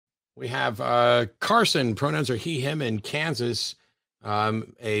We have Carson, pronouns are he, him in Kansas,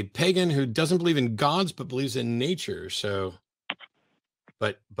 a pagan who doesn't believe in gods, but believes in nature. So,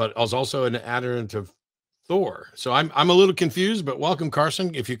 but is also an adherent of Thor. So I'm a little confused, but welcome,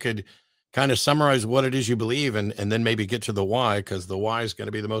 Carson. If you could kind of summarize what it is you believe and then maybe get to the why, because the why is going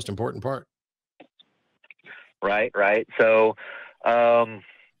to be the most important part. Right. So,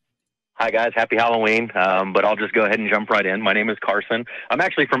 hi guys, happy Halloween. But I'll just go ahead and jump right in. My name is Carson. I'm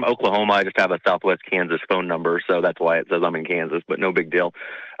actually from Oklahoma. I just have a Southwest Kansas phone number, so that's why it says I'm in Kansas, but no big deal.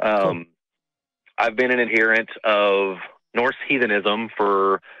 Cool. I've been an adherent of Norse heathenism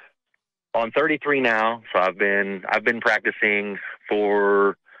on 33 now. So I've been practicing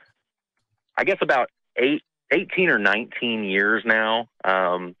for, I guess, about 18 or 19 years now.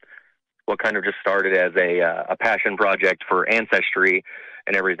 What kind of just started as a passion project for ancestry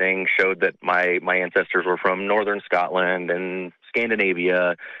and everything, showed that my ancestors were from northern Scotland and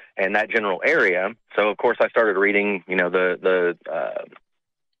Scandinavia and that general area. So of course I started reading, the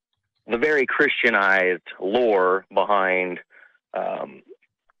very Christianized lore behind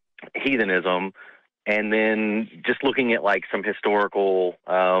heathenism, and then just looking at like some historical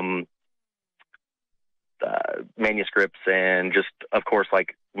manuscripts, and just, of course,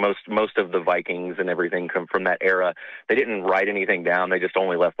 like most of the Vikings and everything come from that era. They didn't write anything down. They just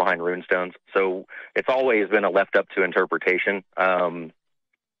only left behind runestones. So it's always been a left up to interpretation.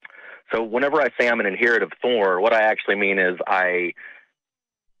 So whenever I say I'm an adherent of Thor, what I actually mean is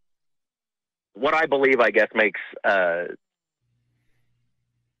what I believe, I guess, makes, I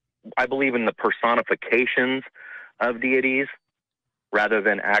believe in the personifications of deities rather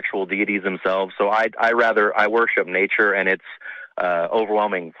than actual deities themselves. So I worship nature and its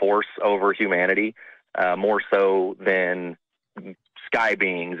overwhelming force over humanity, more so than sky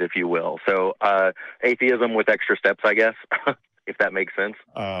beings, if you will. So atheism with extra steps, I guess, if that makes sense.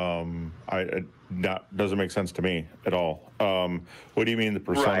 That doesn't make sense to me at all. What do you mean the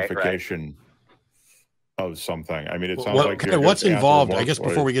personification of something? I mean, it sounds like what's involved. I guess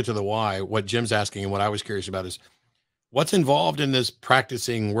before we get to the why, what Jim's asking and what I was curious about is what's involved in this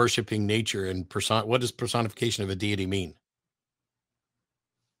practicing, worshiping nature, and what does personification of a deity mean?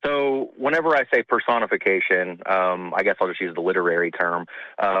 So whenever I say personification, I guess I'll just use the literary term,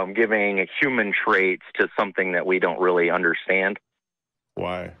 giving human traits to something that we don't really understand.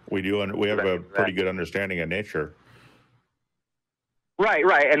 Why? We do. We have a pretty good understanding of nature. Right.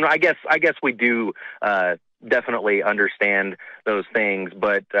 And I guess we do definitely understand those things,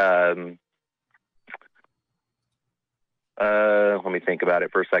 but let me think about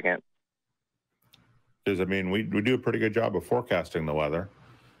it for a second. Does it mean we do a pretty good job of forecasting the weather?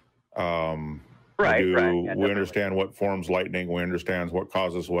 Right. We understand what forms lightning. We understand what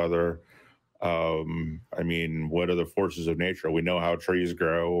causes weather. I mean, what are the forces of nature? We know how trees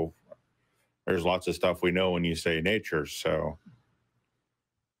grow. There's lots of stuff we know when you say nature. So,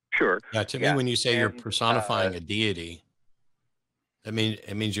 sure. Yeah. To me, when you say you're personifying a deity, it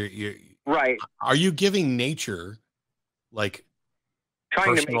means you're right. Are you giving nature like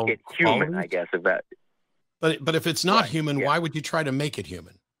trying to make it human? Qualities? I guess if that. But if it's not human, why would you try to make it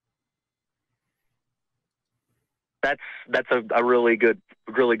human? That's a really good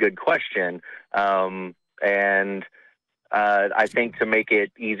question, and I think to make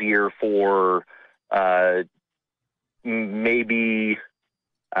it easier for maybe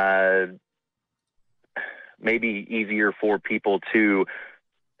easier for people to.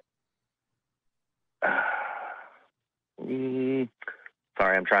 Sorry,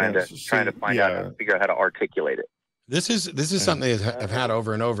 I'm trying to find out how to figure out how to articulate it. This is something that I've had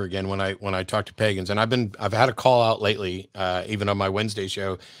over and over again when I talk to pagans, and I've had a call out lately, even on my Wednesday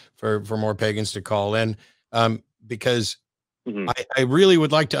show for more pagans to call in, because I really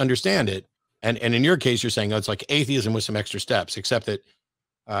would like to understand it. And in your case, you're saying, oh, it's like atheism with some extra steps, except that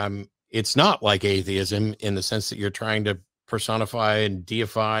it's not like atheism in the sense that you're trying to personify and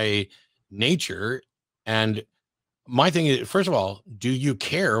deify nature. And my thing is, first of all, do you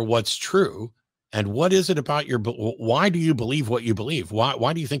care what's true? And what is it about why do you believe what you believe?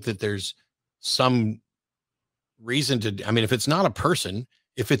 Why do you think that there's some reason to, I mean, if it's not a person,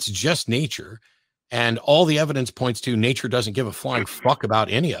 if it's just nature, and all the evidence points to nature doesn't give a flying fuck about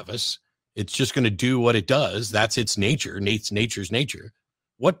any of us, it's just going to do what it does. That's its nature. Nature's nature.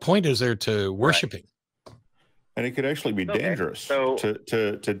 What point is there to worshiping? And it could actually be dangerous. So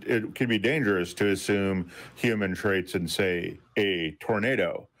it could be dangerous to assume human traits and say a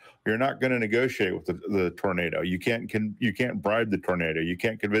tornado. You're not going to negotiate with the tornado. You can't bribe the tornado. You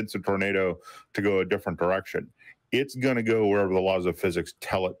can't convince the tornado to go a different direction. It's going to go wherever the laws of physics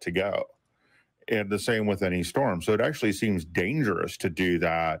tell it to go. And the same with any storm. So it actually seems dangerous to do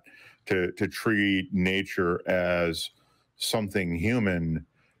that to treat nature as something human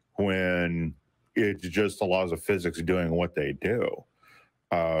when it's just the laws of physics doing what they do.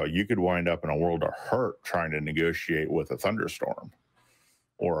 You could wind up in a world of hurt trying to negotiate with a thunderstorm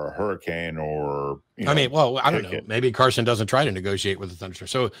or a hurricane, or I mean, well, I don't know. Maybe Carson doesn't try to negotiate with the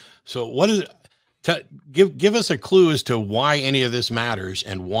thunderstorm. So what is it? Give us a clue as to why any of this matters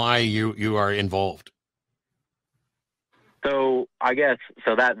and why you are involved. So I guess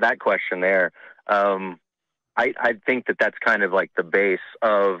that question there, I think that's kind of like the base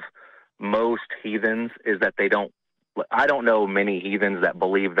of most heathens, is that I don't know many heathens that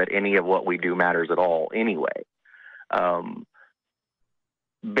believe that any of what we do matters at all anyway.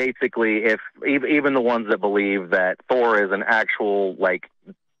 Basically, if even the ones that believe that Thor is an actual like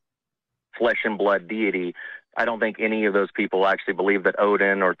flesh and blood deity, I don't think any of those people actually believe that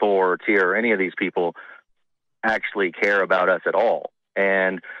Odin or Thor or Tyr or any of these people actually care about us at all.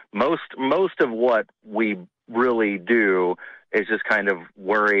 And most of what we really do is just kind of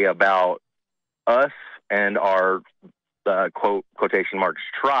worry about us and our quotation marks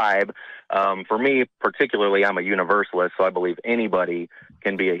tribe. For me particularly, I'm a universalist, so I believe anybody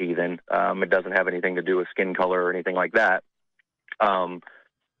can be a heathen. It doesn't have anything to do with skin color or anything like that.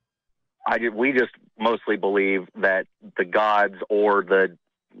 We just mostly believe that the gods or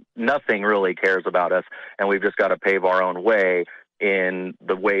nothing really cares about us, and we've just got to pave our own way in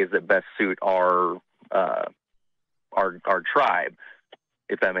the ways that best suit our tribe,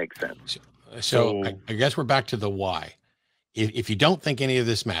 if that makes sense. So I guess we're back to the why. If you don't think any of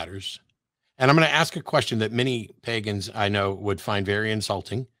this matters, and I'm going to ask a question that many pagans I know would find very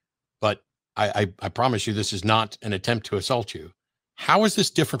insulting, but I promise you this is not an attempt to assault you. How is this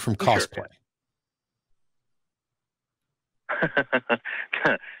different from cosplay?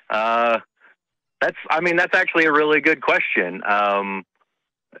 That's actually a really good question. And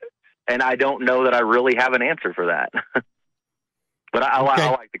I don't know that I really have an answer for that. But I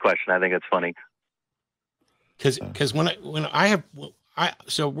like the question. I think it's funny. Because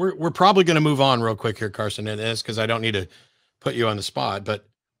so we're probably going to move on real quick here, Carson, and this because I don't need to put you on the spot, but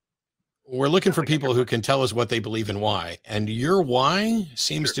we're looking for people who can tell us what they believe and why. And your why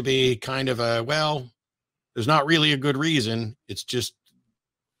seems to be kind of there's not really a good reason. It's just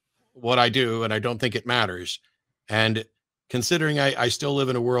what I do, and I don't think it matters. And considering I still live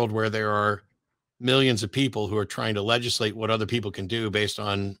in a world where there are millions of people who are trying to legislate what other people can do based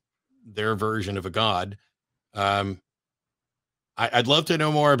on their version of a god, I'd love to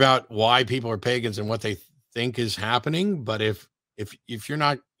know more about why people are pagans and what they think is happening. But if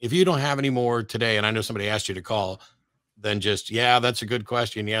you don't have any more today, and I know somebody asked you to call, then just, yeah, that's a good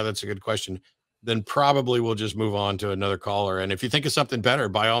question. Yeah, that's a good question. Then probably we'll just move on to another caller. And if you think of something better,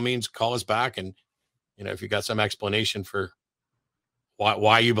 by all means, call us back. And, if you got some explanation for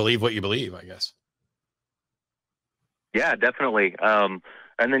why you believe what you believe, I guess. Yeah, definitely. And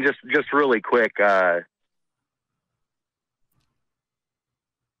then just really quick, let's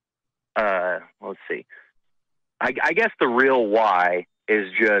see. I guess the real why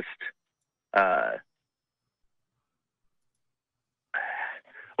is just,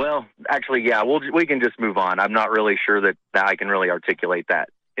 well, actually, yeah, we can just move on. I'm not really sure that I can really articulate that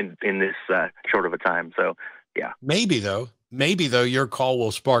in this short of a time. So, yeah. Maybe though, your call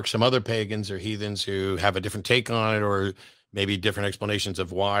will spark some other pagans or heathens who have a different take on it, or maybe different explanations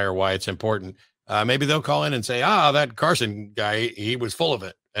of why it's important. Maybe they'll call in and say, that Carson guy, he was full of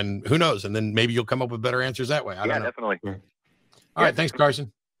it. And who knows? And then maybe you'll come up with better answers that way. I don't know. Definitely. All right. Thanks,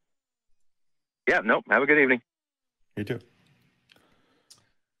 Carson. Yeah. Nope. Have a good evening. You too.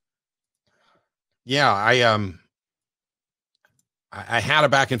 Yeah. I had a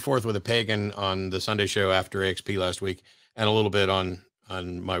back and forth with a pagan on the Sunday show after AXP last week, and a little bit on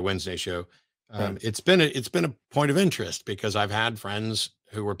my Wednesday show. It's been a point of interest because I've had friends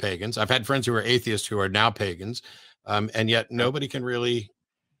who were pagans. I've had friends who were atheists who are now pagans. And yet nobody can really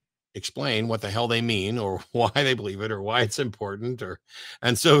explain what the hell they mean, or why they believe it, or why it's important.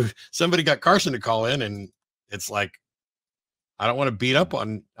 And so somebody got Carson to call in, and it's like, I don't want to beat up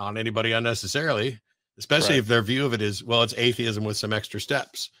on anybody unnecessarily, especially if their view of it is, well, it's atheism with some extra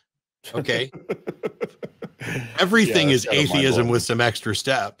steps. Okay. Everything is atheism with some extra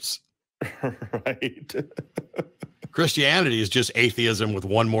steps. Right. Christianity is just atheism with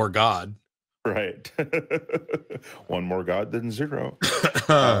one more God. Right. One more God than zero.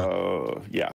 Yeah.